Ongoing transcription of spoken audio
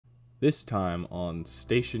This time on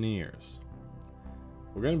Stationeers.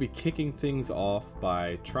 We're going to be kicking things off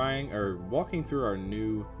by walking through our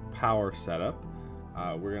new power setup.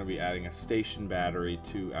 We're going to be adding a station battery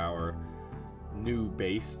to our new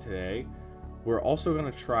base today. We're also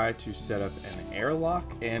going to try to set up an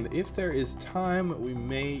airlock, and if there is time, we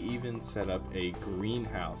may even set up a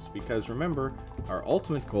greenhouse, because remember, our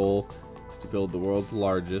ultimate goal is to build the world's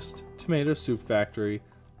largest tomato soup factory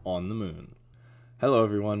on the moon. Hello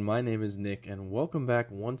everyone, my name is Nick, and welcome back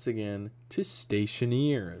once again to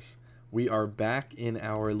Stationeers. We are back in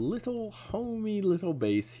our little homey little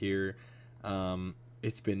base here.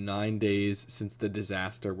 It's been 9 days since the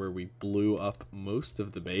disaster where we blew up most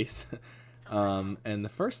of the base. And the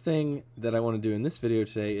first thing that I want to do in this video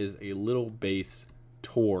today is a little base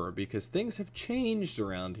tour, because things have changed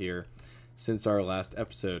around here since our last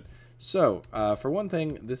episode. So, for one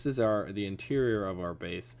thing, this is the interior of our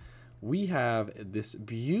base. We have this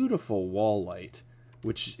beautiful wall light,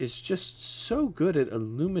 which is just so good at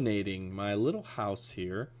illuminating my little house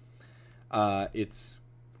here. It's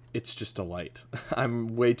just a light.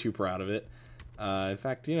 I'm way too proud of it. In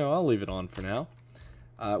fact, I'll leave it on for now.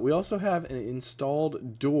 We also have an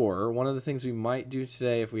installed door. One of the things we might do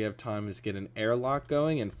today, if we have time, is get an airlock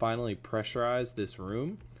going and finally pressurize this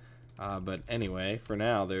room. But anyway, for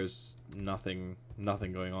now, there's nothing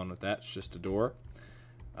going on with that. It's just a door.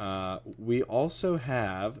 We also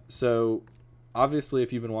have, so obviously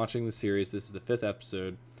if you've been watching the series, this is the 5th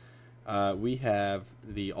episode. We have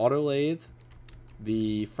the auto lathe,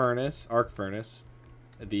 the furnace, arc furnace,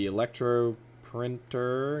 the electro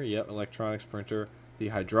printer, electronics printer, the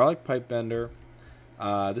hydraulic pipe bender.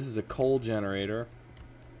 This is a coal generator.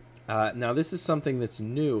 Now this is something that's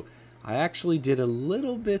new. I actually did a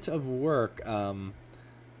little bit of work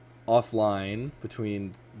offline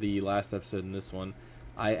between the last episode and this one.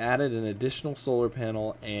 I added an additional solar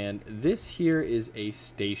panel, and this here is a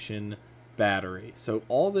station battery. So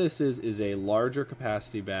all this is a larger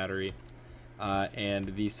capacity battery,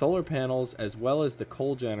 and the solar panels as well as the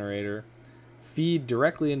coal generator feed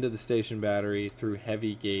directly into the station battery through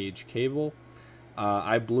heavy gauge cable.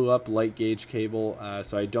 I blew up light gauge cable,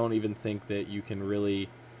 so I don't even think that you can really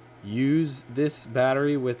use this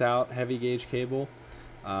battery without heavy gauge cable.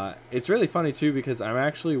 It's really funny too, because I'm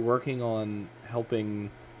actually working on helping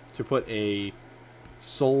to put a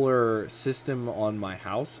solar system on my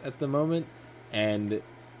house at the moment, and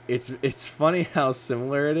it's funny how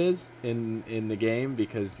similar it is in the game,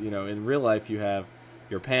 because in real life you have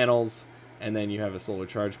your panels, and then you have a solar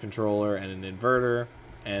charge controller and an inverter,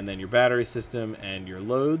 and then your battery system and your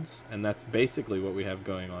loads, and that's basically what we have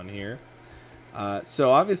going on here.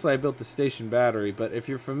 So obviously I built the station battery, but if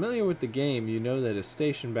you're familiar with the game, you know that a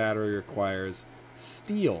station battery requires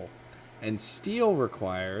steel, and steel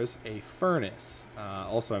requires a furnace.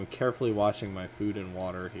 Also, I'm carefully watching my food and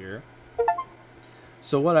water here.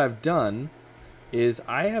 So what I've done is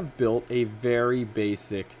I have built a very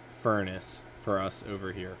basic furnace for us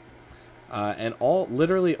over here. And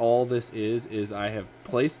literally all this is I have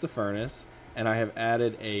placed the furnace, and I have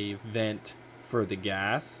added a vent for the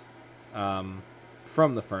gas from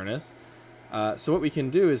the furnace. So what we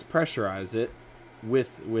can do is pressurize it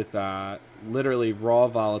with literally raw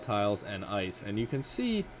volatiles and ice. And you can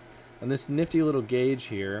see on this nifty little gauge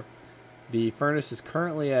here, the furnace is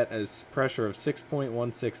currently at a pressure of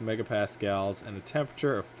 6.16 megapascals and a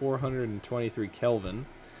temperature of 423 Kelvin,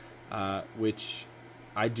 which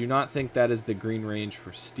I do not think that is the green range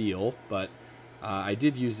for steel, but I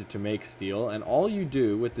did use it to make steel. And all you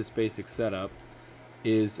do with this basic setup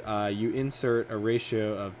is you insert a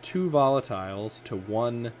ratio of 2 volatiles to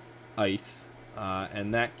 1 ice,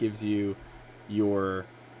 and that gives you your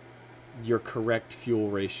correct fuel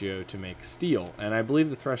ratio to make steel. And I believe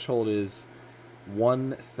the threshold is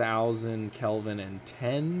 1000 Kelvin and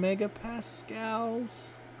 10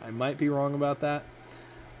 megapascals. I might be wrong about that.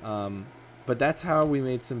 But that's how we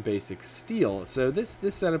made some basic steel. So this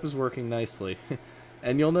setup is working nicely.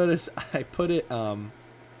 And you'll notice I put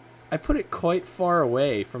it quite far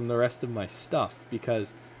away from the rest of my stuff,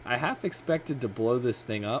 because I half expected to blow this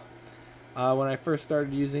thing up when I first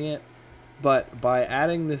started using it. But by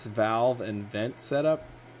adding this valve and vent setup,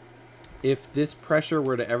 if this pressure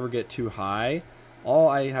were to ever get too high, all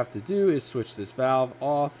I have to do is switch this valve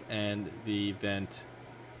off and the vent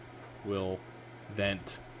will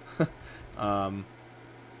vent.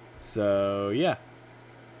 So yeah,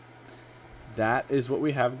 that is what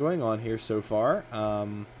we have going on here so far.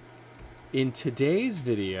 In today's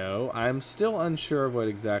video, I'm still unsure of what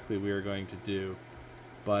exactly we are going to do,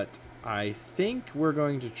 but I think we're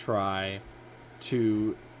going to try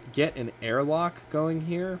to get an airlock going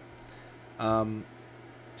here.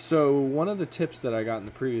 So one of the tips that I got in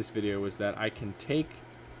the previous video was that I can take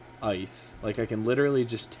ice, like I can literally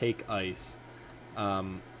just take ice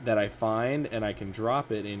that I find, and I can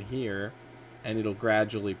drop it in here and it'll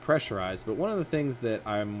gradually pressurize. But one of the things that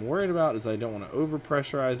I'm worried about is I don't want to over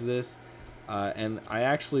pressurize this, and I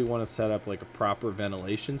actually want to set up like a proper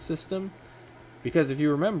ventilation system, because if you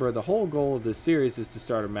remember, the whole goal of this series is to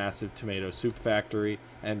start a massive tomato soup factory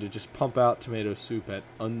and to just pump out tomato soup at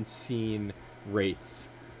unseen rates.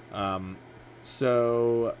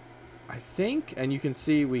 So I think, and you can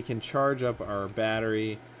see we can charge up our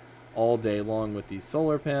battery all day long with these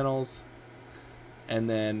solar panels, and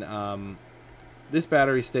then this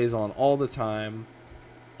battery stays on all the time,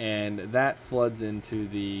 and that floods into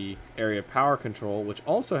the area power control, which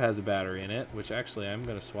also has a battery in it, which actually I'm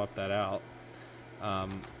going to swap that out.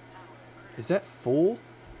 Is that full?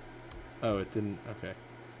 Oh, it didn't. Okay.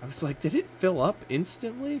 I was like, did it fill up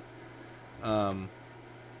instantly?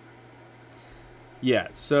 Yeah,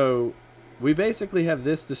 so we basically have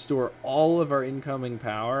this to store all of our incoming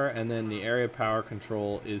power, and then the area power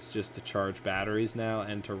control is just to charge batteries now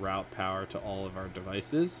and to route power to all of our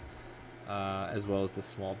devices, as well as the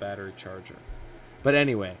small battery charger. But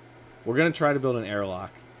anyway, we're going to try to build an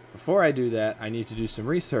airlock. Before I do that, I need to do some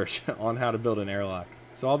research on how to build an airlock.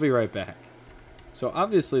 So I'll be right back. So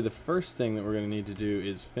obviously the first thing that we're going to need to do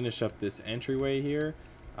is finish up this entryway here,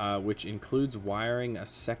 which includes wiring a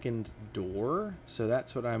second door. So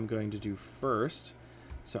that's what I'm going to do first.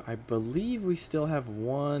 So I believe we still have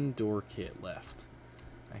one door kit left.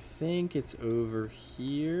 I think it's over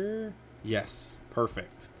here. Yes,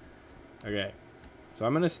 perfect. Okay, so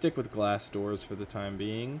I'm going to stick with glass doors for the time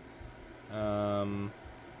being. I'm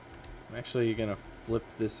actually going to flip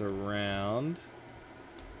this around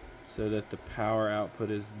so that the power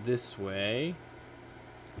output is this way.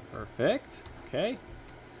 Perfect. Okay.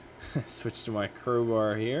 Switch to my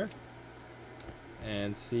crowbar here.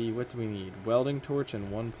 And see, what do we need? Welding torch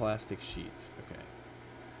and 1 plastic sheets. Okay.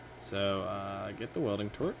 So, get the welding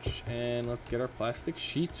torch, and let's get our plastic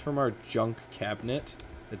sheets from our junk cabinet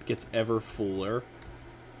that gets ever fuller.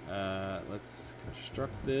 Let's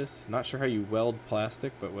construct this. Not sure how you weld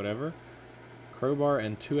plastic, but whatever. Crowbar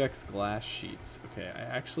and 2x glass sheets. Okay, I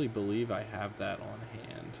actually believe I have that on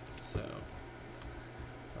hand. So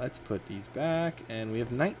let's put these back, and we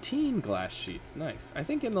have 19 glass sheets. Nice. I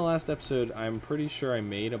think in the last episode, I'm pretty sure I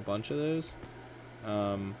made a bunch of those.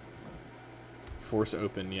 Force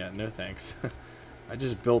open. Yeah, no thanks. I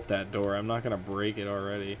just built that door. I'm not going to break it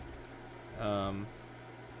already.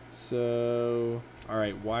 So,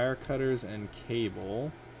 alright, wire cutters and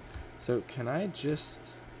cable. So, can I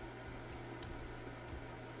just...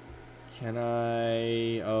 Can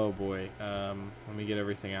I... Oh, boy. Let me get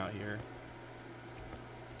everything out here.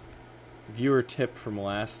 Viewer tip from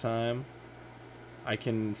last time. I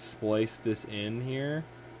can splice this in here.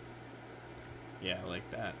 Yeah, like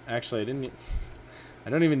that. Actually, I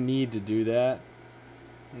don't even need to do that.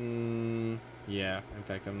 Yeah, in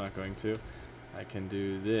fact, I'm not going to. I can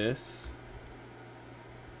do this.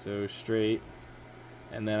 So straight.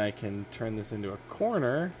 And then I can turn this into a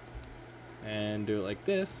corner and do it like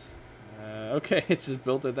this. Okay, it just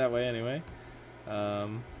built it that way anyway.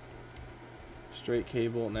 Straight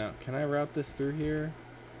cable. Now, can I route this through here?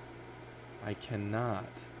 I cannot.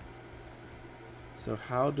 So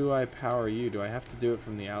how do I power you? Do I have to do it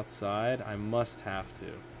from the outside? I must have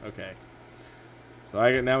to. Okay. So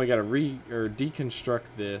now we gotta deconstruct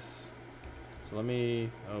this. So let me,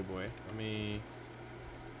 oh boy, let me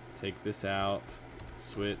take this out,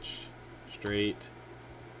 switch, straight,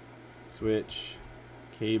 switch,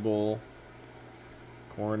 cable,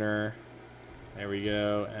 corner, there we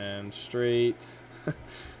go, and straight.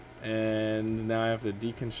 And now I have to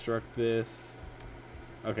deconstruct this.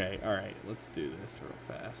 Okay, alright, let's do this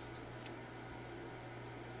real fast.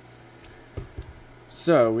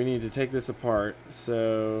 So we need to take this apart.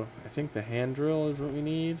 So I think the hand drill is what we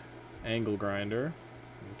need. Angle grinder.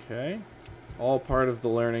 Okay. All part of the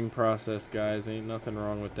learning process, guys. Ain't nothing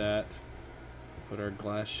wrong with that. Put our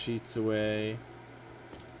glass sheets away.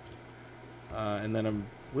 And then I'm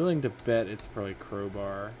willing to bet it's probably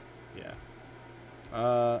crowbar. Yeah.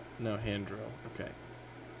 No, hand drill. Okay.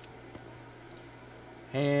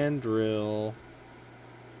 Hand drill.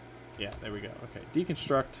 Yeah, there we go. Okay,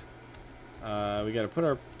 deconstruct. We got to put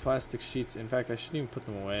our plastic sheets. In fact, I shouldn't even put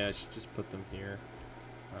them away. I should just put them here.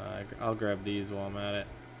 I'll grab these while I'm at it.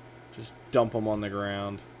 Just dump them on the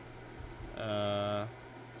ground.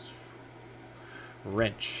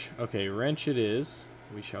 Wrench. Okay, wrench it is.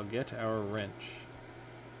 We shall get our wrench.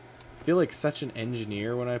 I feel like such an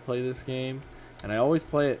engineer when I play this game. And I always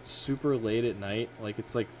play it super late at night. Like,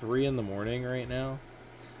 it's like 3 in the morning right now.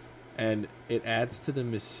 And it adds to the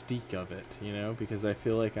mystique of it, you know, because I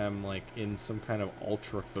feel like I'm like in some kind of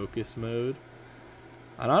ultra focus mode.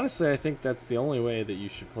 And honestly, I think that's the only way that you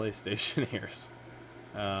should play Stationeers,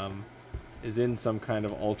 is in some kind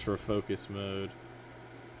of ultra focus mode.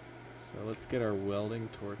 So let's get our welding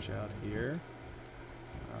torch out here.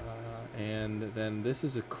 And then this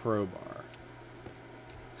is a crowbar.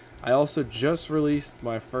 I also just released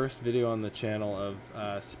my first video on the channel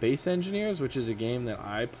of Space Engineers, which is a game that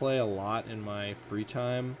I play a lot in my free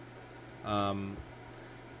time.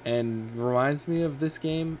 And reminds me of this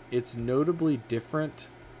game. It's notably different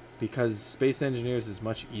because Space Engineers is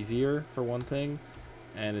much easier, for one thing,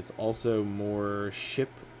 and it's also more ship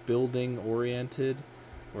building oriented,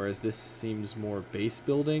 whereas this seems more base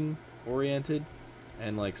building oriented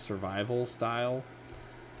and like survival style,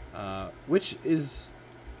 which is,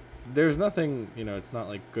 there's nothing, you know, it's not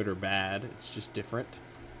like good or bad, it's just different.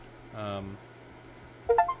 And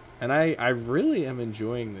I really am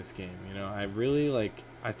enjoying this game, you know. I really like,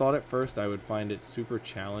 I thought at first I would find it super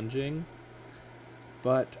challenging,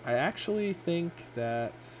 but I actually think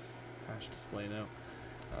that, hash display now,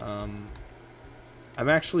 I'm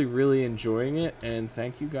actually really enjoying it, and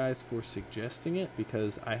thank you guys for suggesting it,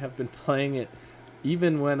 because I have been playing it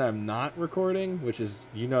even when I'm not recording, which is,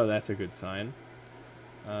 you know, that's a good sign.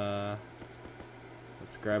 Let's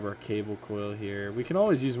grab our cable coil here. We can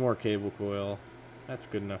always use more cable coil. That's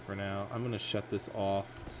good enough for now. I'm going to shut this off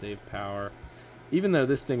to save power, even though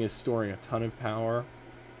this thing is storing a ton of power.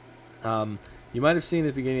 You might have seen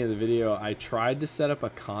at the beginning of the video, I tried to set up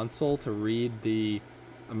a console to read the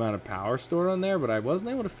amount of power stored on there, but I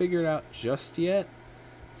wasn't able to figure it out just yet.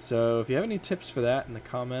 So if you have any tips for that in the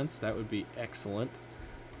comments, that would be excellent.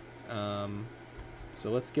 So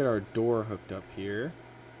let's get our door hooked up here.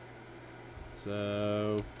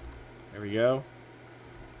 So there we go.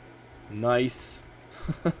 Nice.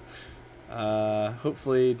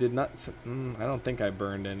 Hopefully did not, I don't think I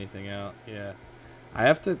burned anything out. Yeah. I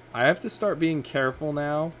have to start being careful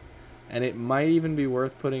now, and it might even be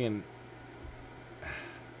worth putting in,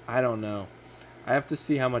 I don't know. I have to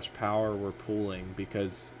see how much power we're pulling,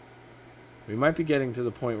 because we might be getting to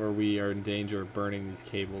the point where we are in danger of burning these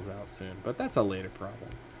cables out soon, but that's a later problem.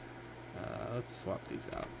 Let's swap these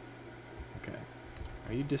out. Okay.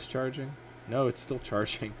 Are you discharging? No, it's still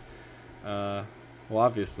charging. Well,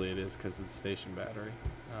 obviously it is because of the station battery.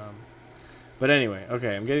 But anyway,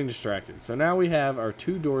 okay, I'm getting distracted. So now we have our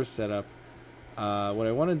two doors set up. What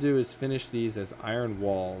I want to do is finish these as iron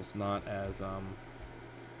walls, not as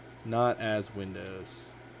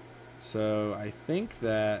windows. So I think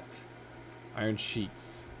that iron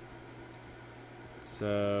sheets.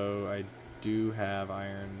 So I do have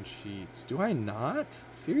iron sheets. Do I not?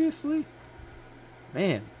 Seriously?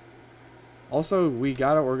 Man. Also, we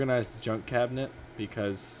gotta organize the junk cabinet,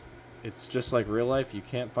 because it's just like real life. You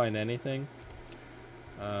can't find anything.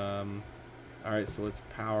 Alright, so let's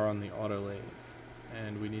power on the auto lathe.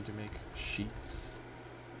 And we need to make sheets.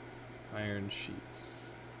 Iron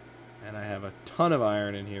sheets. And I have a ton of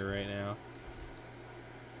iron in here right now.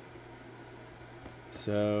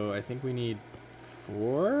 So I think we need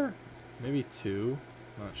 4? Maybe 2.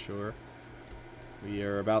 Not sure. We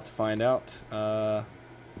are about to find out.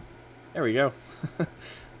 There we go.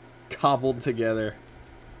 Cobbled together.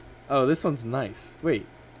 Oh, this one's nice. Wait.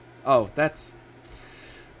 Oh, that's...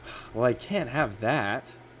 Well, I can't have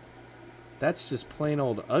that. That's just plain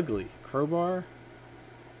old ugly. Crowbar?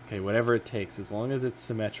 Okay, whatever it takes. As long as it's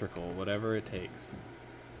symmetrical. Whatever it takes.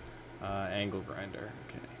 Angle grinder.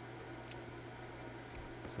 Okay.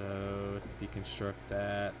 So, let's deconstruct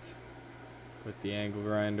that. Put the angle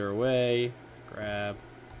grinder away. Grab.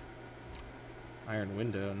 Iron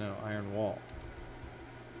window. No, iron wall.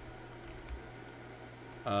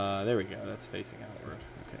 There we go. That's facing outward.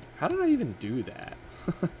 Okay. How did I even do that?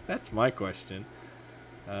 That's my question.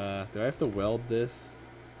 Do I have to weld this?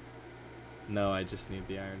 No, I just need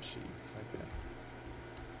the iron sheets. Okay.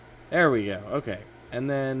 There we go. Okay. And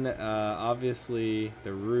then, obviously,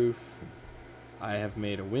 the roof. I have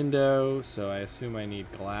made a window, so I assume I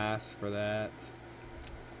need glass for that.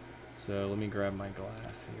 So let me grab my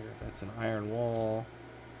glass here. That's an iron wall.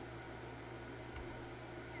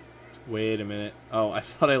 Wait a minute. Oh, I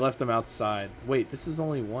thought I left them outside. Wait, this is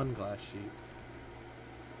only one glass sheet.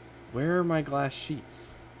 Where are my glass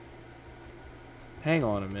sheets? Hang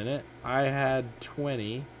on a minute. I had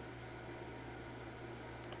 20.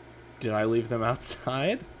 Did I leave them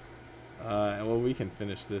outside? Well, we can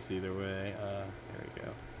finish this either way. There we go.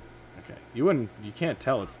 Okay. You can't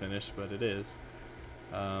tell it's finished, but it is.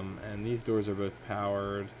 And these doors are both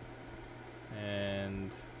powered.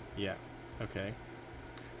 And yeah. Okay.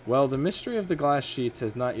 Well, the mystery of the glass sheets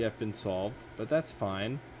has not yet been solved, but that's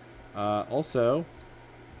fine. Also,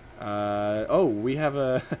 oh, we have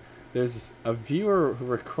a there's a viewer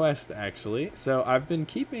request actually. So I've been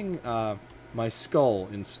keeping my skull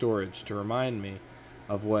in storage to remind me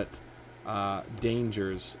of what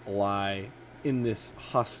dangers lie in this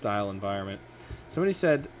hostile environment. Somebody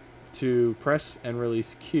said to press and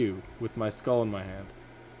release Q with my skull in my hand.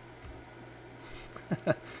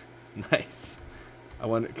 Nice. I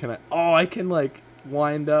wonder, can I? Oh, I can like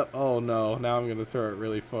wind up. Oh no, now I'm gonna throw it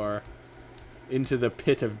really far into the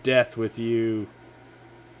pit of death with you,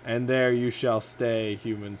 and there you shall stay,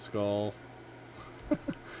 human skull.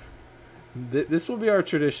 This will be our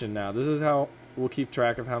tradition now. This is how we'll keep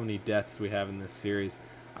track of how many deaths we have in this series.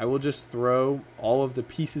 I will just throw all of the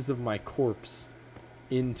pieces of my corpse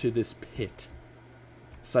into this pit,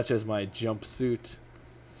 such as my jumpsuit.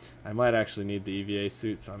 I might actually need the EVA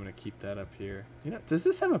suit, so I'm going to keep that up here. You know, does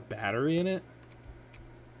this have a battery in it?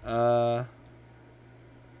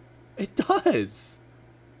 It does!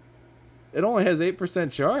 It only has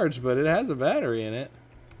 8% charge, but it has a battery in it.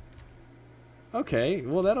 Okay,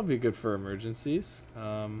 well that'll be good for emergencies.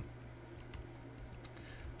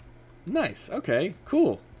 Nice, okay,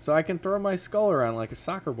 cool. So I can throw my skull around like a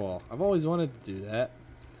soccer ball. I've always wanted to do that.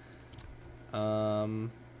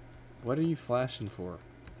 What are you flashing for?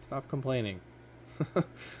 Stop complaining.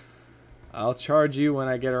 I'll charge you when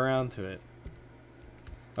I get around to it.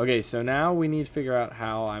 Okay, so now we need to figure out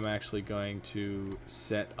how I'm actually going to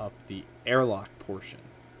set up the airlock portion.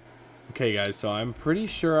 Okay guys, so I'm pretty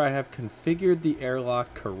sure I have configured the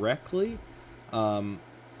airlock correctly.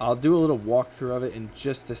 I'll do a little walkthrough of it in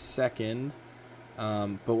just a second.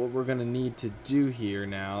 But what we're going to need to do here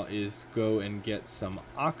now is go and get some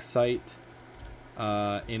oxite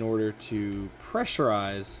in order to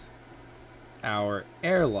pressurize our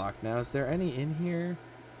airlock. Now, is there any in here?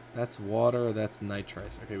 That's water, that's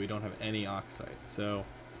nitrice. Okay, we don't have any oxide. So,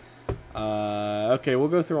 okay, we'll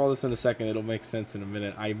go through all this in a second. It'll make sense in a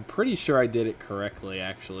minute. I'm pretty sure I did it correctly,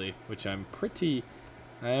 actually, which I am pretty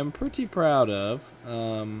proud of.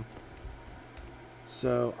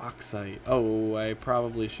 So, oxide. Oh, I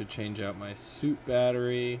probably should change out my suit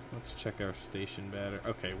battery. Let's check our station battery.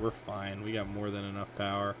 Okay, we're fine. We got more than enough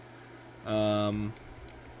power.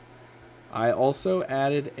 I also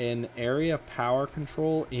added an area power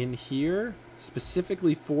control in here,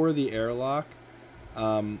 specifically for the airlock.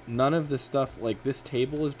 None of the stuff, like this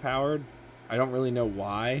table is powered. I don't really know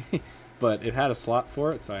why, but it had a slot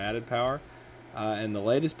for it, so I added power. And the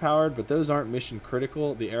light is powered, but those aren't mission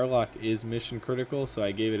critical. The airlock is mission critical, so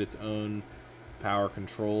I gave it its own power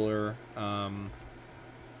controller.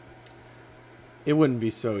 It wouldn't be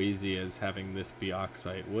so easy as having this be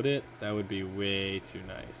oxide, would it? That would be way too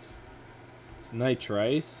nice. It's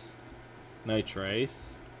nitrice.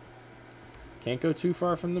 Nitrice. Can't go too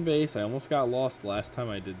far from the base. I almost got lost last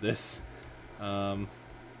time I did this. Ugh.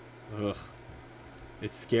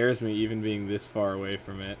 It scares me even being this far away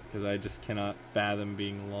from it, because I just cannot fathom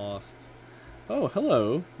being lost. Oh,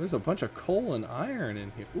 hello. There's a bunch of coal and iron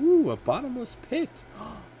in here. Ooh, a bottomless pit.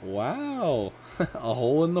 Wow. A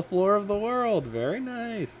hole in the floor of the world. Very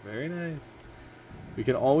nice. Very nice. We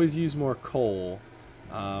could always use more coal.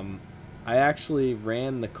 I actually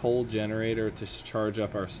ran the coal generator to charge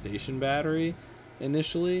up our station battery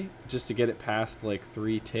initially, just to get it past like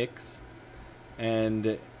 3 ticks.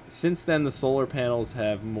 And since then, the solar panels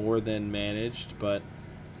have more than managed, but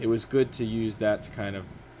it was good to use that to kind of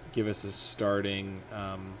give us a starting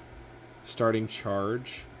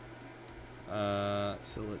charge.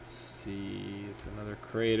 So let's see. It's another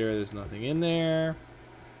crater. There's nothing in there.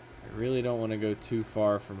 I really don't want to go too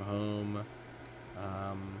far from home.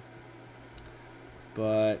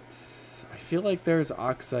 But I feel like there's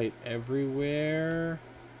oxide everywhere.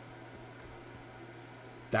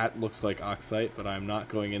 That looks like oxide, but I'm not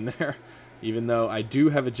going in there. Even though I do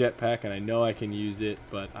have a jetpack and I know I can use it,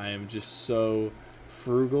 but I am just so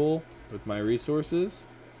frugal with my resources.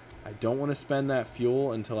 I don't want to spend that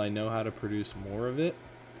fuel until I know how to produce more of it.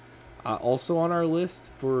 Also on our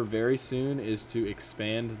list for very soon is to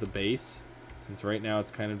expand the base, since right now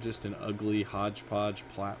it's kind of just an ugly hodgepodge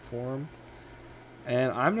platform.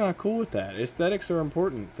 And I'm not cool with that. Aesthetics are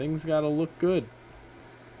important. Things gotta look good.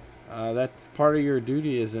 That's part of your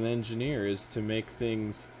duty as an engineer, is to make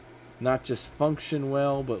things not just function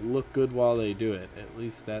well, but look good while they do it. At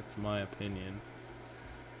least that's my opinion.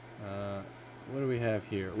 What do we have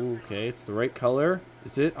here? Ooh, okay, it's the right color.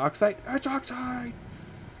 Is it oxide? It's oxide!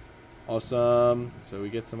 Awesome. So we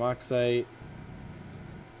get some oxide.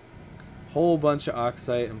 Whole bunch of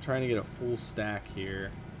oxide. I'm trying to get a full stack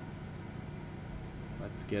here.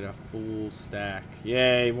 Let's get a full stack.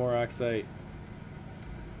 Yay, more oxide.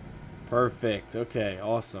 Perfect. Okay,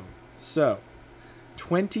 awesome. So,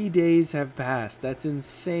 20 days have passed. That's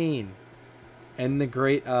insane. And the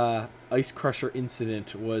great ice crusher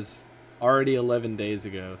incident was already 11 days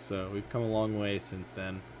ago. So, we've come a long way since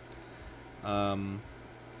then. Oh,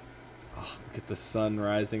 look at the sun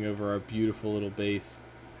rising over our beautiful little base.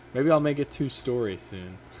 Maybe I'll make it 2-story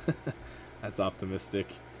soon. That's optimistic.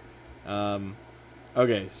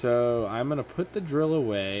 Okay, so I'm going to put the drill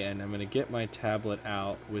away, and I'm going to get my tablet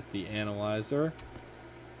out with the analyzer.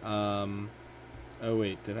 Oh,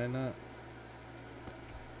 wait, did I not?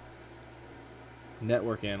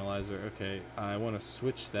 Network analyzer. Okay, I want to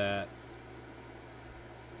switch that.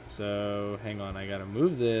 So, hang on, I got to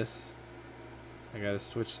move this. I got to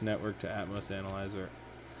switch network to Atmos analyzer.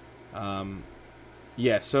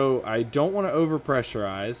 Yeah, so I don't want to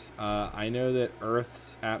overpressurize. I know that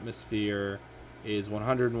Earth's atmosphere is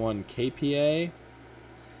 101 kPa.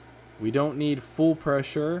 We don't need full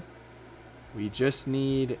pressure. We just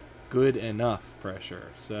need good enough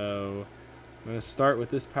pressure. So I'm going to start with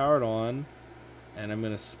this powered on, and I'm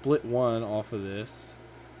going to split one off of this.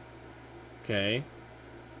 Okay.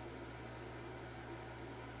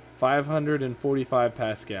 545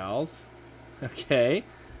 pascals. Okay.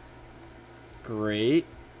 Great.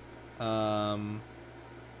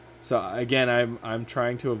 So again, I'm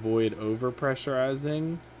trying to avoid over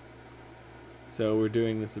pressurizing. So we're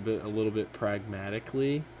doing this a little bit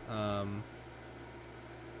pragmatically.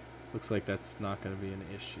 Looks like that's not going to be an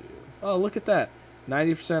issue. Oh, look at that.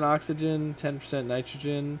 90% oxygen, 10%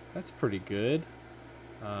 nitrogen. That's pretty good.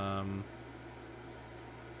 I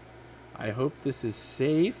hope this is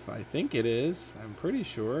safe. I think it is. I'm pretty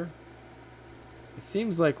sure. It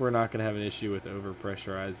seems like we're not going to have an issue with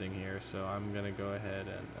overpressurizing here, so I'm going to go ahead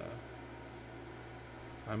and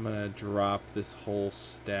I'm going to drop this whole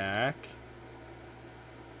stack.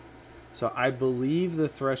 So I believe the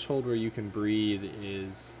threshold where you can breathe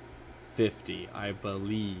is 50, I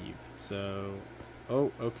believe. So,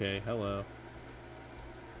 oh, okay, hello.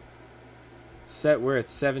 We're at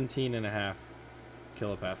 17.5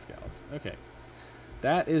 kilopascals. Okay,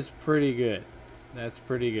 that is pretty good. That's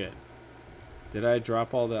pretty good. Did I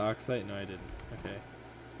drop all the oxide? No, I didn't. Okay.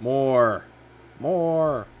 More.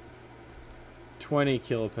 20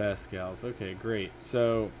 kilopascals. Okay, great.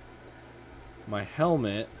 So, my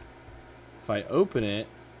helmet, if I open it,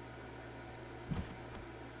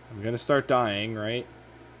 I'm going to start dying, right?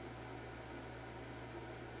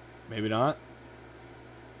 Maybe not.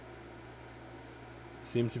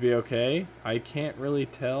 Seems to be okay. I can't really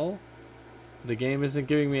tell. The game isn't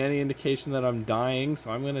giving me any indication that I'm dying,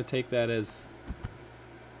 so I'm going to take that as...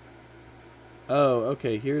 Oh,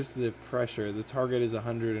 okay, here's the pressure. The target is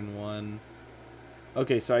 101.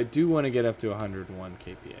 Okay, so I do want to get up to 101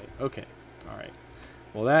 kPa. Okay, alright.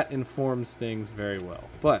 Well, that informs things very well.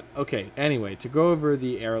 But, okay, anyway, to go over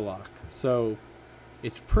the airlock. So,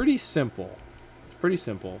 it's pretty simple. It's pretty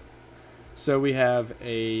simple. So we have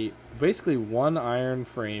basically one iron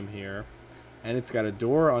frame here, and it's got a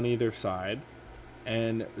door on either side,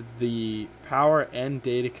 and the power and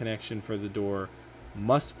data connection for the door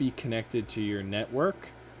must be connected to your network.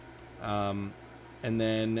 And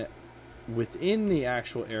then within the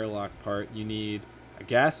actual airlock part, you need a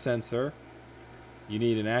gas sensor, you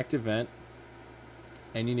need an active vent,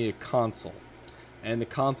 and you need a console. And the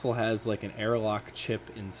console has like an airlock chip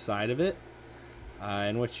inside of it.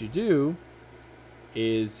 And what you do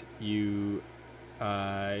is you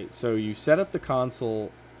set up the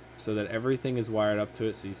console so that everything is wired up to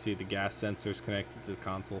it. So you see the gas sensor is connected to the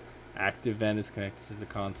console, active vent is connected to the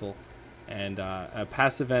console, and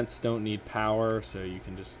passive vents don't need power, so you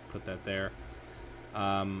can just put that there.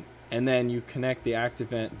 And then you connect the active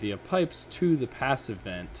vent via pipes to the passive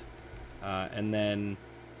vent, and then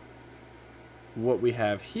what we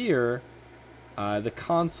have here, the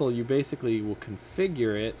console, you basically will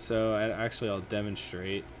configure it. So I'll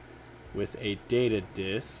demonstrate with a data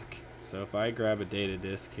disk. So if I grab a data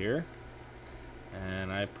disk here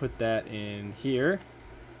and I put that in here,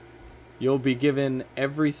 you'll be given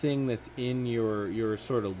everything that's in your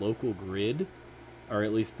sort of local grid, or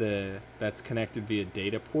at least that's connected via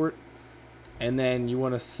data port. And then you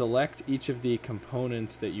want to select each of the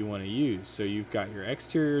components that you want to use. So you've got your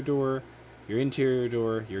exterior door, your interior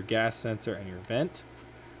door, your gas sensor, and your vent.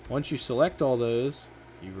 Once you select all those,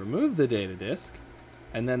 you remove the data disk,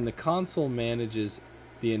 and then the console manages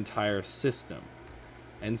the entire system.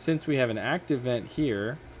 And since we have an active vent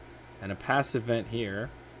here and a passive vent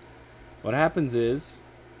here, what happens is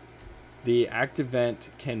the active vent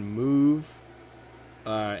can move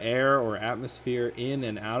air or atmosphere in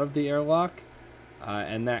and out of the airlock,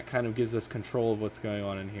 and that kind of gives us control of what's going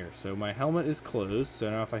on in here. So my helmet is closed, so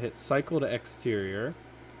now if I hit cycle to exterior,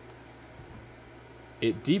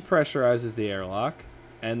 it depressurizes the airlock,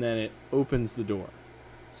 and then it opens the door.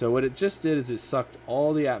 So what it just did is it sucked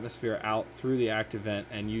all the atmosphere out through the active vent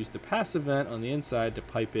and used the passive vent on the inside to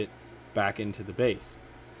pipe it back into the base.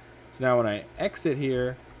 So now when I exit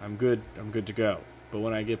here, I'm good to go. But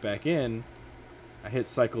when I get back in, I hit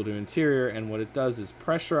cycle to interior, and what it does is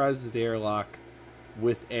pressurizes the airlock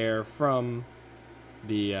with air from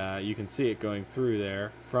the, you can see it going through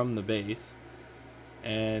there from the base.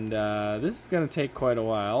 And this is going to take quite a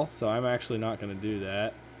while, so I'm actually not going to do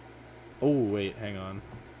that. Oh, wait, hang on.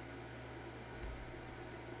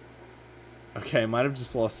 Okay, I might have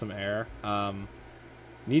just lost some air.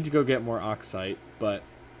 Need to go get more oxite, but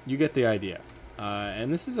you get the idea.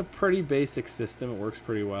 And this is a pretty basic system. It works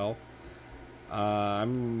pretty well.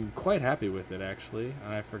 I'm quite happy with it, actually.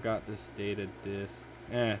 I forgot this data disk.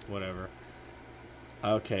 Whatever.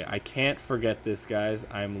 Okay, I can't forget this, guys.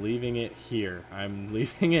 I'm leaving it here. I'm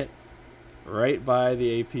leaving it right by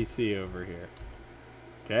the APC over here.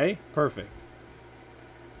 Okay, perfect.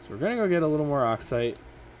 So we're going to go get a little more oxite.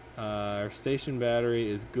 Our station battery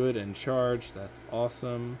is good and charged. That's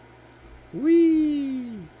awesome.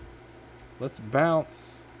 Whee! Let's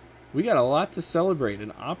bounce. We got a lot to celebrate.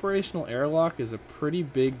 An operational airlock is a pretty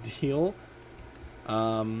big deal.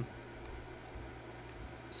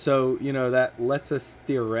 So, you know, that lets us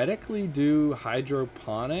theoretically do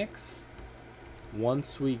hydroponics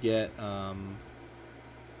once we get...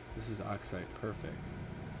 this is oxide, perfect.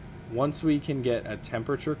 Once we can get a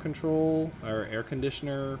temperature control or air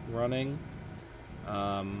conditioner running,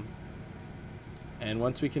 and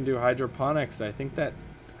once we can do hydroponics, I think that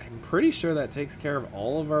I'm pretty sure that takes care of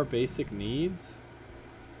all of our basic needs,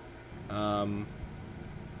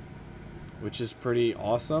 which is pretty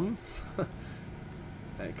awesome,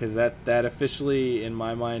 because that officially in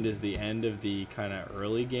my mind is the end of the kind of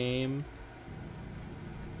early game.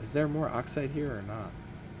 Is there more oxide here or not?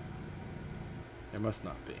 There must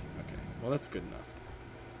not be. Okay, well that's good enough.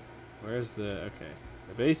 Where's the... okay,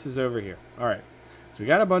 the base is over here. Alright, so we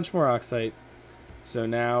got a bunch more oxide. So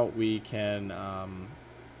now we can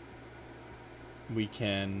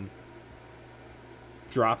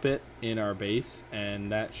drop it in our base,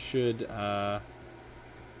 and that should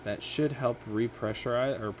help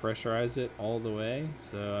repressurize or pressurize it all the way.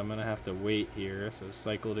 So I'm gonna have to wait here. So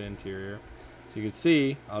cycle to interior. So you can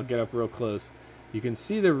see, I'll get up real close. You can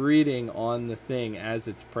see the reading on the thing as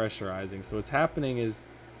it's pressurizing. So what's happening is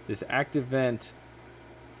this active vent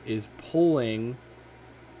is pulling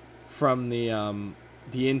from the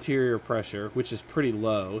interior pressure, which is pretty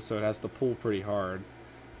low, so it has to pull pretty hard,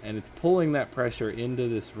 and it's pulling that pressure into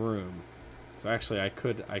this room. So actually I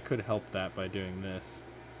could help that by doing this.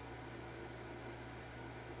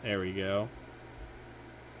 There we go.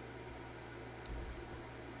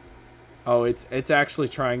 Oh, it's actually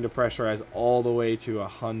trying to pressurize all the way to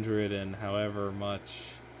 100 and however much.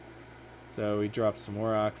 So we drop some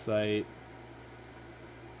more oxide.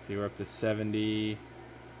 See, we're up to 70,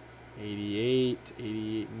 88,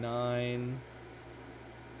 88.9.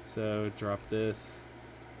 So drop this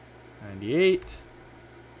 98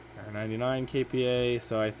 or 99 kPa.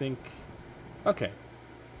 So I think, okay,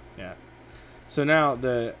 yeah. So now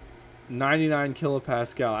the 99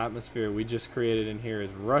 kilopascal atmosphere we just created in here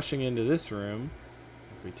is rushing into this room.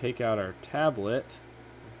 If we take out our tablet,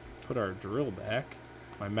 put our drill back.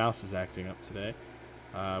 My mouse is acting up today.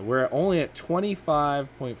 We're only at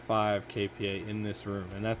 25.5 kPa in this room,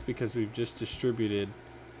 and that's because we've just distributed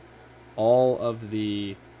all of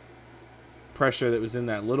the pressure that was in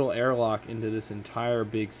that little airlock into this entire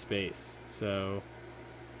big space. So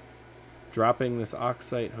dropping this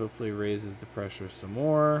oxide hopefully raises the pressure some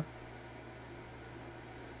more.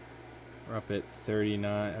 We're up at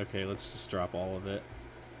 39. Okay, let's just drop all of it.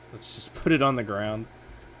 Let's just put it on the ground.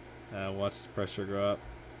 Watch the pressure go up.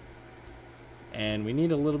 And we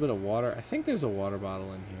need a little bit of water. I think there's a water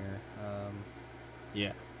bottle in here.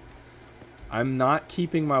 Yeah. I'm not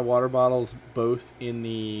keeping my water bottles both in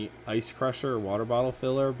the ice crusher or water bottle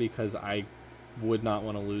filler because I would not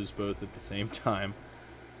want to lose both at the same time.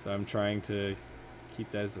 So I'm trying to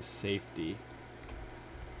keep that as a safety.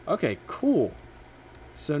 Okay, cool.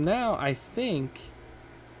 So now I think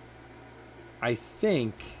let's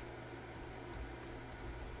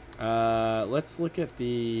look at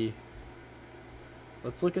the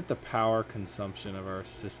power consumption of our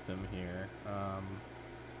system here.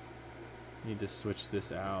 Need to switch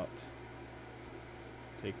this out.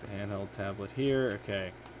 Take the handheld tablet here.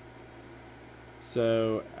 Okay.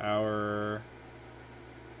 So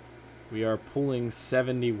we are pulling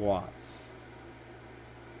 70 watts.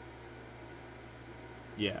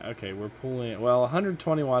 Yeah, okay, we're pulling, well,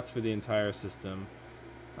 120 watts for the entire system.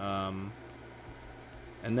 And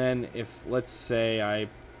then if, let's say I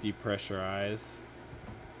depressurize,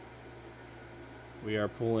 we are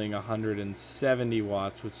pulling 170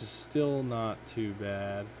 watts, which is still not too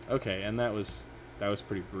bad. Okay, and that was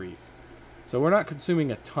pretty brief. So we're not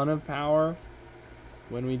consuming a ton of power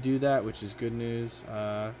when we do that, which is good news.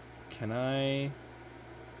 Can I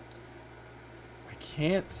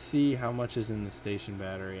can't see how much is in the station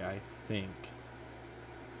battery, I think.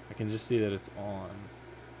 I can just see that it's on.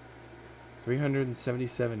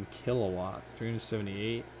 377 kilowatts,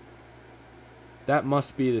 378. That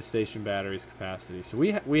must be the station battery's capacity. So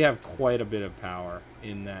we have quite a bit of power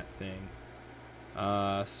in that thing.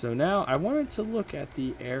 So now I wanted to look at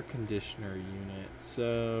the air conditioner unit.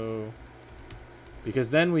 So, because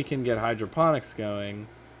then we can get hydroponics going.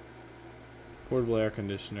 Portable air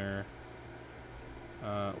conditioner.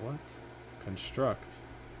 What? Construct.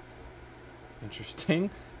 Interesting.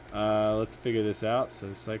 Let's figure this out.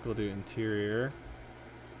 So cycle to interior.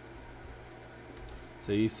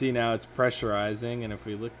 So you see now it's pressurizing, and if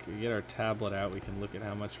we get our tablet out, we can look at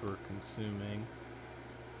how much we're consuming.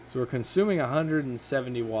 So we're consuming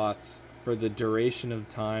 170 watts for the duration of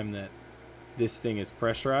time that this thing is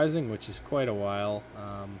pressurizing, which is quite a while,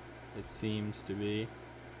 it seems to be.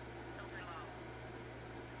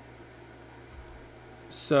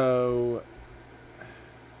 So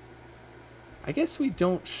I guess we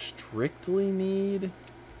don't strictly need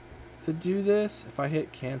to do this. If I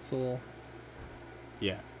hit cancel,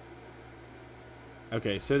 yeah.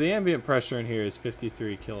 Okay, so the ambient pressure in here is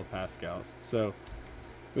 53 kilopascals. So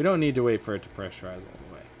we don't need to wait for it to pressurize all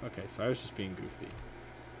the way. Okay, so I was just being goofy.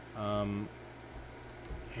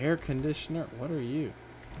 Air conditioner, what are you?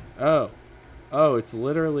 Oh, it's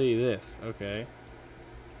literally this. Okay.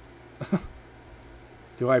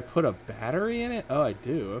 Do I put a battery in it? Oh, I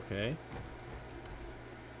do. Okay.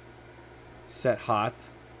 Set hot.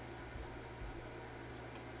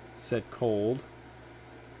 Set cold.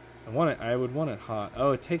 I would want it hot.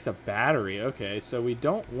 Oh, it takes a battery. Okay, so we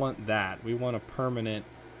don't want that. We want a permanent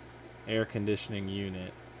air conditioning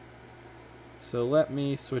unit. So let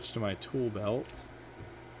me switch to my tool belt.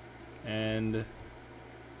 And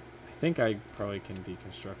I think I probably can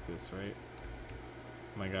deconstruct this, right?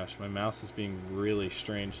 Oh my gosh, my mouse is being really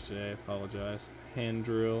strange today. I apologize. Hand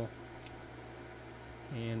drill.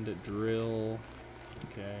 Hand drill.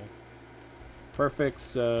 Okay. Perfect.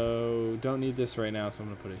 So don't need this right now, so I'm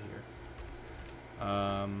going to put it here.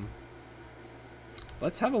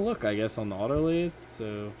 Let's have a look, I guess, on the auto lathe.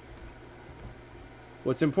 So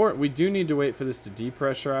what's important, we do need to wait for this to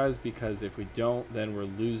depressurize, because if we don't, then we're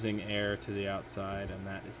losing air to the outside, and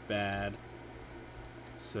that is bad.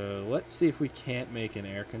 So let's see if we can't make an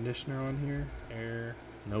air conditioner on here. Air,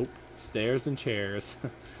 nope. Stairs and chairs.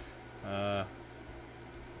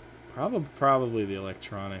 Probably the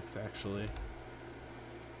electronics, actually.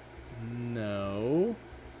 No.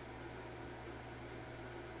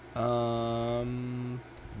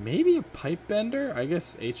 Maybe a pipe bender? I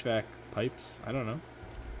guess HVAC pipes. I don't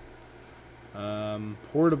know.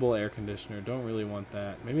 Portable air conditioner. Don't really want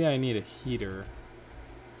that. Maybe I need a heater.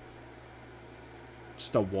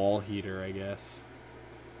 Just a wall heater, I guess.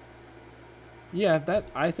 Yeah,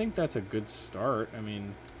 I think that's a good start. I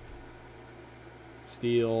mean,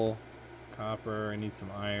 steel, copper, I need some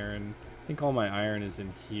iron. I think all my iron is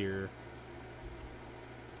in here.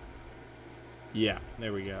 Yeah,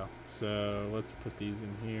 there we go. So let's put these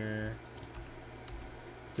in here.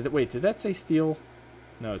 Wait, did that say steel?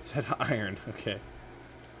 No, it said iron. Okay.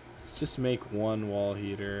 Let's just make one wall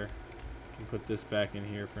heater. I can put this back in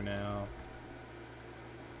here for now.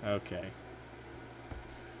 Okay.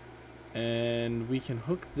 And we can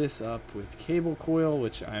hook this up with cable coil,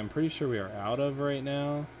 which I'm pretty sure we are out of right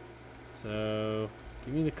now. So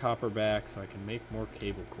give me the copper back so I can make more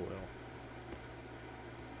cable coil.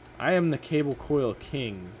 I am the cable coil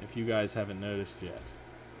king, if you guys haven't noticed yet.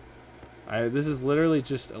 This is literally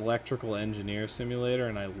just electrical engineer simulator,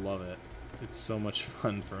 and I love it. It's so much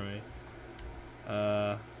fun for me.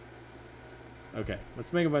 Okay,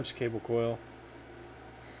 let's make a bunch of cable coil.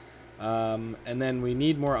 And then we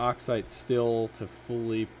need more oxide still to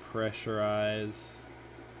fully pressurize.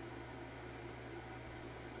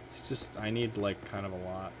 It's just, I need like kind of a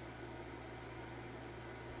lot.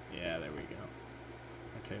 Yeah, there we go.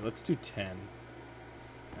 Okay, let's do 10.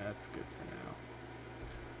 That's good for now.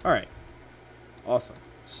 Alright. Awesome.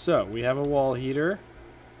 So, we have a wall heater.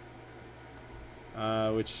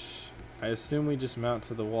 Which I assume we just mount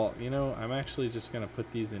to the wall. You know, I'm actually just going to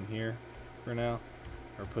put these in here for now.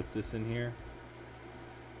 Or put this in here.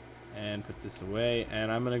 And put this away.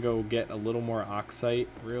 And I'm going to go get a little more oxide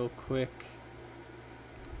real quick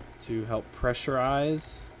to help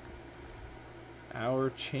pressurize our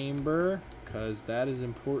chamber, because that is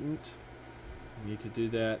important. We need to do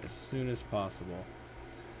that as soon as possible.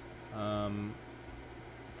 And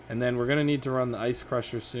then we're going to need to run the ice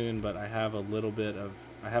crusher soon, but I have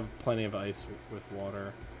I have plenty of ice with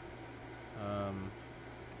water.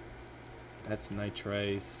 That's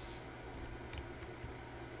nitrice.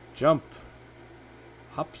 Jump.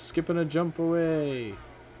 Hop, skip, and a jump away.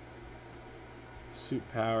 Suit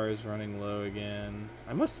power is running low again.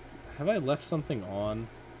 Have I left something on?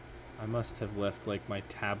 I must have left like my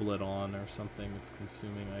tablet on or something. It's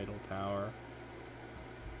consuming idle power.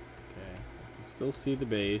 Okay, I can still see the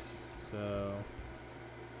base, so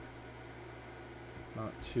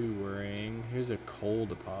not too worrying. Here's a coal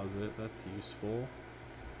deposit. That's useful.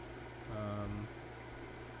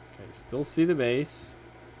 Okay, still see the base.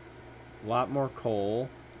 A lot more coal.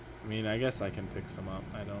 I mean, I guess I can pick some up.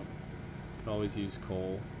 I don't. Could always use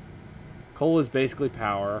coal. Coal is basically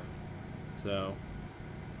power. So.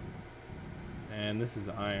 And this is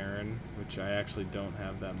iron, which I actually don't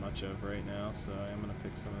have that much of right now. So I'm going to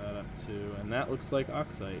pick some of that up too. And that looks like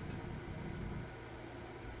oxide.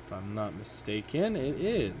 If I'm not mistaken, it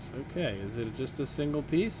is. Okay, is it just a single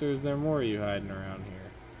piece, or is there more of you hiding around here?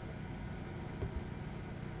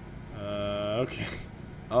 Okay.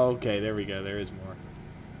 Okay, there we go. There is more.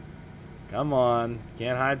 Come on.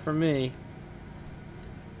 Can't hide from me.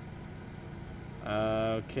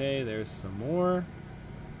 Okay, there's some more.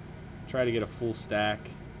 Try to get a full stack.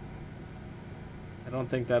 I don't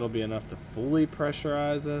think that'll be enough to fully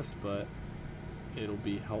pressurize us, but it'll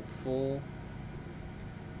be helpful.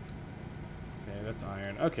 Okay, that's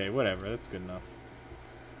iron. Okay, whatever. That's good enough.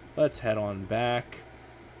 Let's head on back.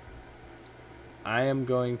 I am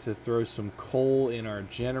going to throw some coal in our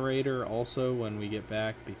generator also when we get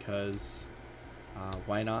back, because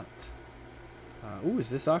why not? Ooh, is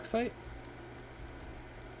this oxide?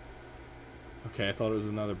 Okay, I thought it was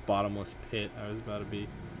another bottomless pit. I was about to be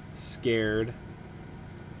scared.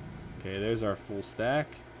 Okay, there's our full stack.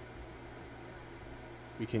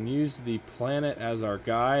 We can use the planet as our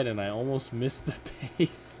guide, and I almost missed the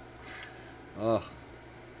base. Ugh.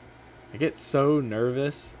 I get so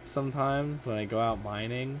nervous sometimes when I go out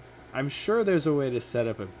mining. I'm sure there's a way to set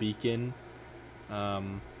up a beacon.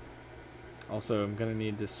 Also, I'm going to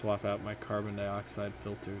need to swap out my carbon dioxide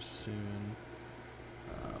filters soon.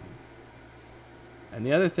 And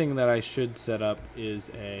the other thing that I should set up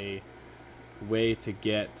is a way to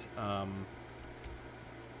get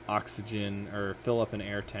oxygen, or fill up an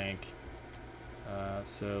air tank.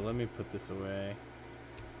 So let me put this away.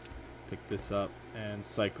 Pick this up and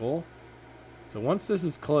cycle. So once this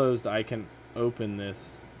is closed, I can open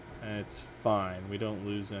this and it's fine. We don't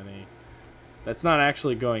lose any. That's not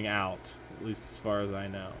actually going out, at least as far as I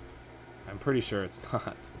know. I'm pretty sure it's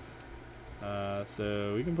not.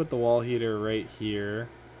 So we can put the wall heater right here.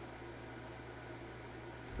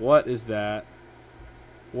 What is that?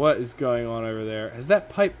 What is going on over there? Has that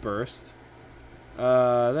pipe burst?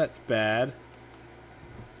 That's bad.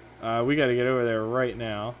 We gotta get over there right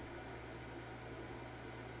now.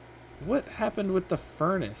 What happened with the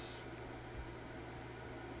furnace?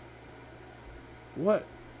 What?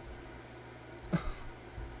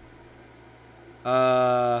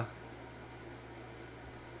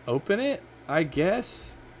 Open it, I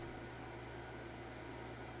guess?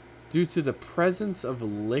 Due to the presence of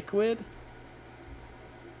liquid?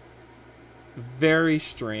 Very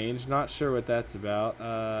strange. Not sure what that's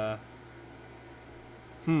about.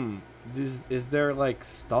 Is there like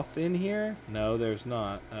stuff in here? No, there's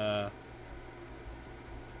not.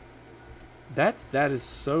 That is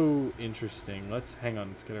so interesting. Let's hang on.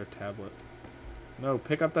 Let's get our tablet. No,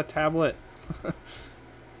 pick up the tablet.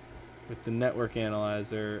 With the network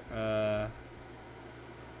analyzer.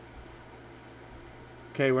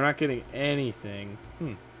 Okay, we're not getting anything.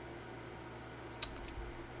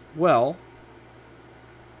 Well,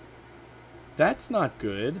 that's not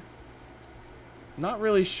good. Not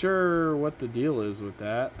really sure what the deal is with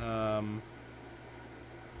that.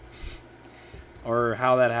 Or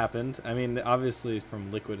how that happened. I mean, obviously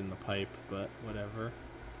from liquid in the pipe, but whatever.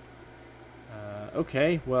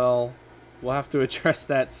 Okay, well, we'll have to address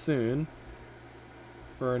that soon.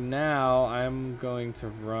 For now, I'm going to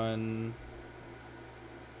run...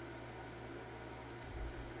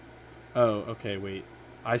 Oh, okay, wait.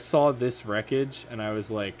 I saw this wreckage, and I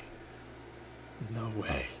was like, no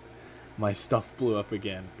way. My stuff blew up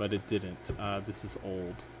again, but it didn't. This is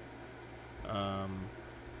old.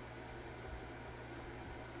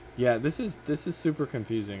 Yeah, this is super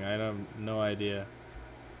confusing. I have no idea.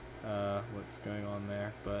 what's going on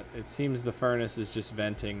there, but it seems the furnace is just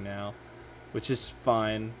venting now, which is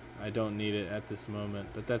fine. I don't need it at this moment,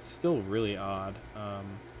 but that's still really odd.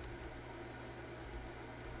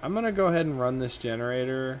 I'm gonna go ahead and run this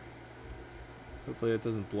generator. Hopefully that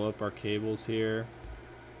doesn't blow up our cables here.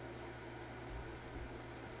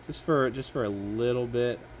 Just for a little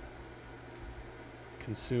bit.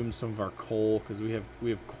 Consume some of our coal because we have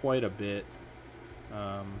quite a bit.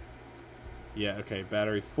 Yeah, okay,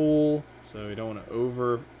 battery full, so we don't want to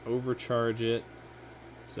overcharge it.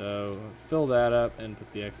 So fill that up and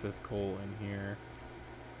put the excess coal in here.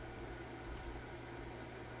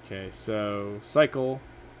 Okay, so cycle.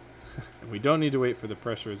 We don't need to wait for the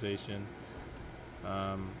pressurization.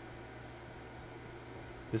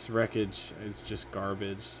 This wreckage is just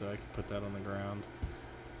garbage, so I can put that on the ground.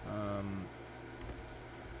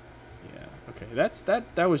 Yeah, okay,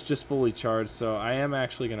 that was just fully charged, so I am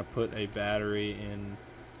actually going to put a battery in.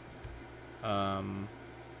 Hang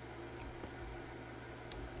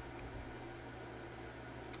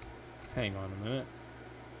on a minute.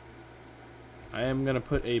 I am going to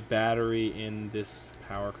put a battery in this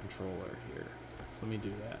power controller here. So let me do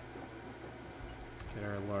that. Get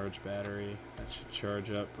our large battery. That should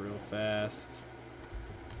charge up real fast.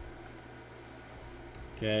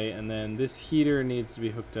 Okay, and then this heater needs to be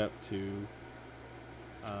hooked up to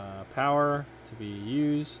power to be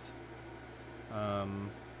used.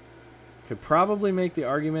 Could probably make the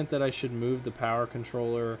argument that I should move the power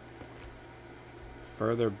controller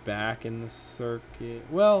further back in the circuit.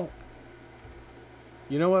 Well,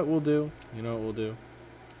 you know what we'll do? You know what we'll do?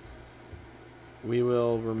 We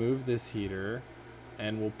will remove this heater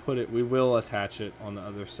and we'll put it, we will attach it on the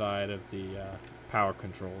other side of the power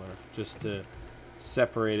controller just to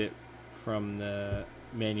separate it from the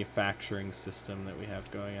manufacturing system that we have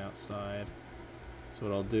going outside. So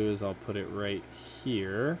what I'll do is I'll put it right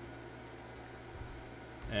here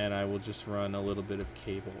and I will just run a little bit of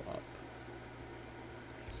cable up.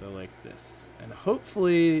 So like this. And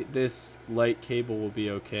hopefully this light cable will be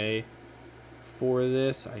okay for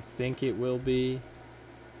this. I think it will be.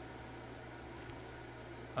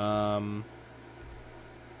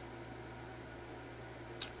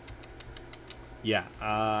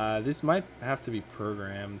 Yeah, this might have to be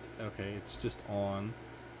programmed. Okay, it's just on.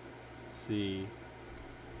 Let's see.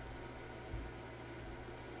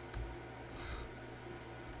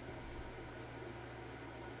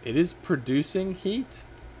 It is producing heat,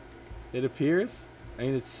 it appears. I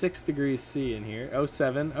mean, it's 6 degrees C in here. Oh,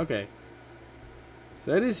 7. Okay.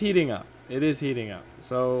 So it is heating up. It is heating up.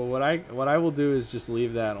 So what I will do is just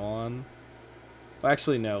leave that on. Well,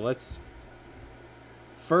 actually, no. Let's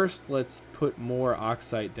put more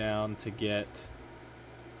oxide down to get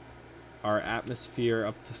our atmosphere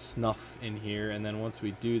up to snuff in here, and then once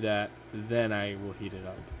we do that, then I will heat it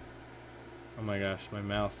up. Oh my gosh, my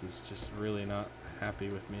mouse is just really not happy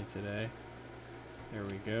with me today. There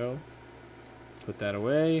we go. Put that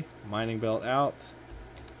away. Mining belt out.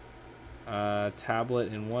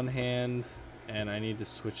 Tablet in one hand, and I need to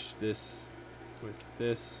switch this with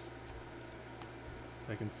this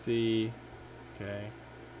so I can see. Okay.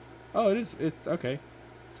 Oh, it's okay.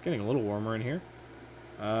 It's getting a little warmer in here.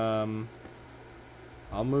 I'll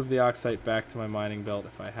move the oxide back to my mining belt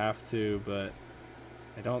if I have to, but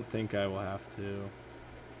I don't think I will have to.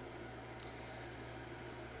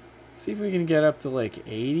 See if we can get up to like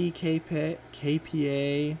 80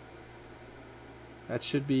 kPa. That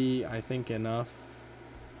should be, I think, enough.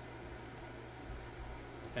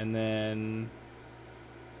 And then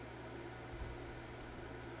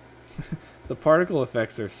the particle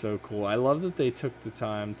effects are so cool. I love that they took the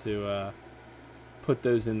time to put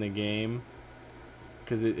those in the game,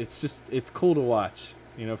 because it's cool to watch.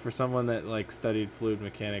 You know, for someone that like studied fluid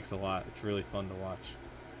mechanics a lot, it's really fun to watch.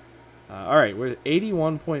 All right, we're at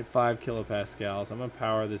 81.5 kilopascals. I'm gonna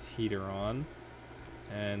power this heater on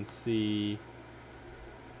and see.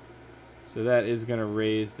 So that is gonna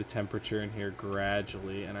raise the temperature in here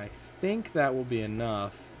gradually, and I think that will be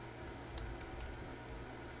enough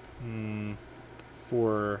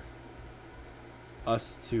for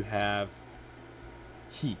us to have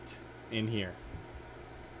heat in here.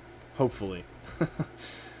 Hopefully.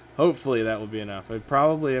 Hopefully that will be enough. I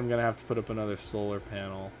probably am gonna have to put up another solar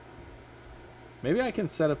panel. Maybe I can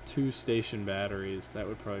set up 2 station batteries. That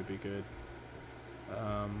would probably be good.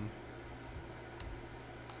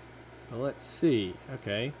 But let's see.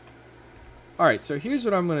 Okay. All right. So here's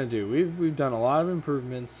what I'm gonna do. We've done a lot of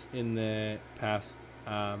improvements in the past,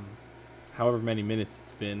 however many minutes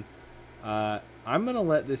it's been. I'm gonna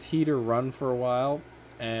let this heater run for a while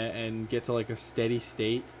and get to like a steady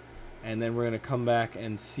state, and then we're gonna come back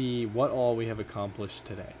and see what all we have accomplished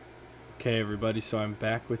today. Okay, everybody, so I'm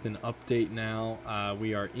back with an update now.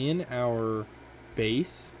 We are in our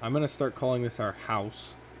base. I'm going to start calling this our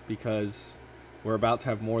house because we're about to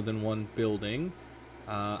have more than one building.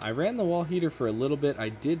 I ran the wall heater for a little bit. I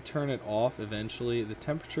did turn it off eventually. The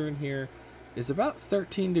temperature in here is about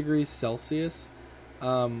 13 degrees Celsius,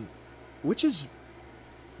 which is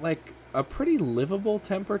like a pretty livable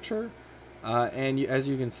temperature. As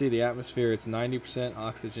you can see, the atmosphere, it's 90%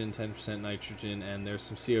 oxygen, 10% nitrogen, and there's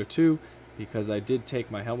some CO2 because I did take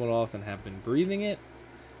my helmet off and have been breathing it.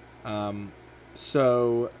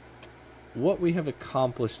 So what we have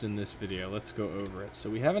accomplished in this video, let's go over it. So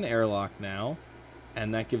we have an airlock now,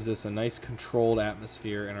 and that gives us a nice controlled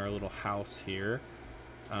atmosphere in our little house here.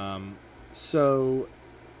 So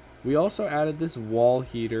we also added this wall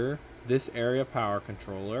heater, this area power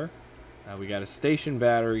controller. We got a station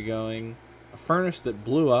battery going, a furnace that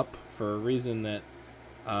blew up for a reason that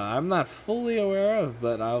I'm not fully aware of,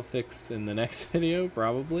 but I'll fix in the next video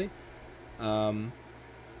probably. And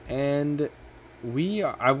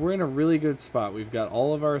we're in a really good spot. We've got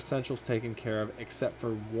all of our essentials taken care of except for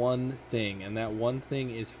one thing, and that one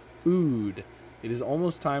thing is food. It is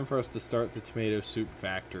almost time for us to start the tomato soup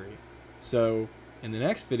factory. So in the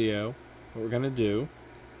next video, what we're going to do,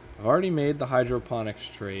 I've already made the hydroponics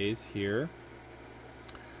trays here.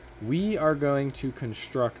 We are going to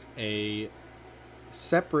construct a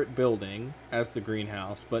separate building as the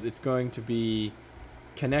greenhouse, but it's going to be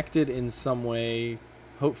connected in some way,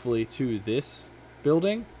 hopefully, to this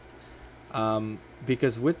building.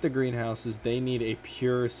 Because with the greenhouses, they need a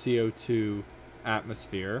pure CO2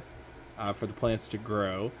 atmosphere for the plants to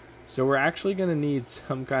grow. So we're actually going to need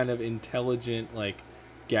some kind of intelligent, like,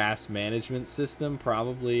 gas management system,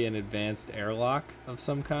 probably an advanced airlock of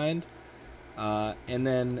some kind. And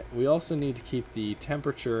then we also need to keep the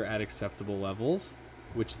temperature at acceptable levels,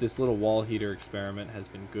 which this little wall heater experiment has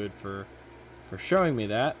been good for showing me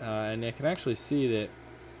that. And I can actually see that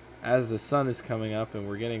as the sun is coming up and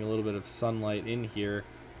we're getting a little bit of sunlight in here,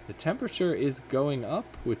 the temperature is going up,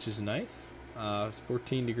 which is nice. It's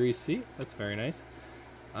 14 degrees C. That's very nice.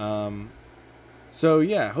 So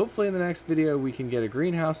yeah, hopefully in the next video we can get a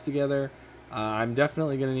greenhouse together. I'm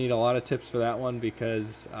definitely going to need a lot of tips for that one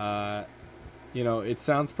because, you know, it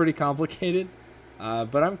sounds pretty complicated,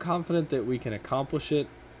 but I'm confident that we can accomplish it.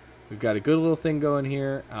 We've got a good little thing going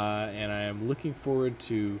here, and I am looking forward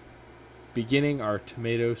to beginning our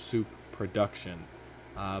tomato soup production.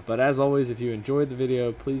 But as always, if you enjoyed the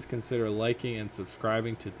video, please consider liking and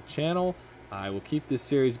subscribing to the channel. I will keep this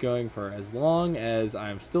series going for as long as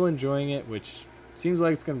I'm still enjoying it, which seems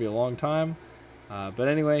like it's going to be a long time. But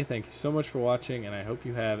anyway, thank you so much for watching, and I hope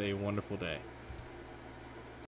you have a wonderful day.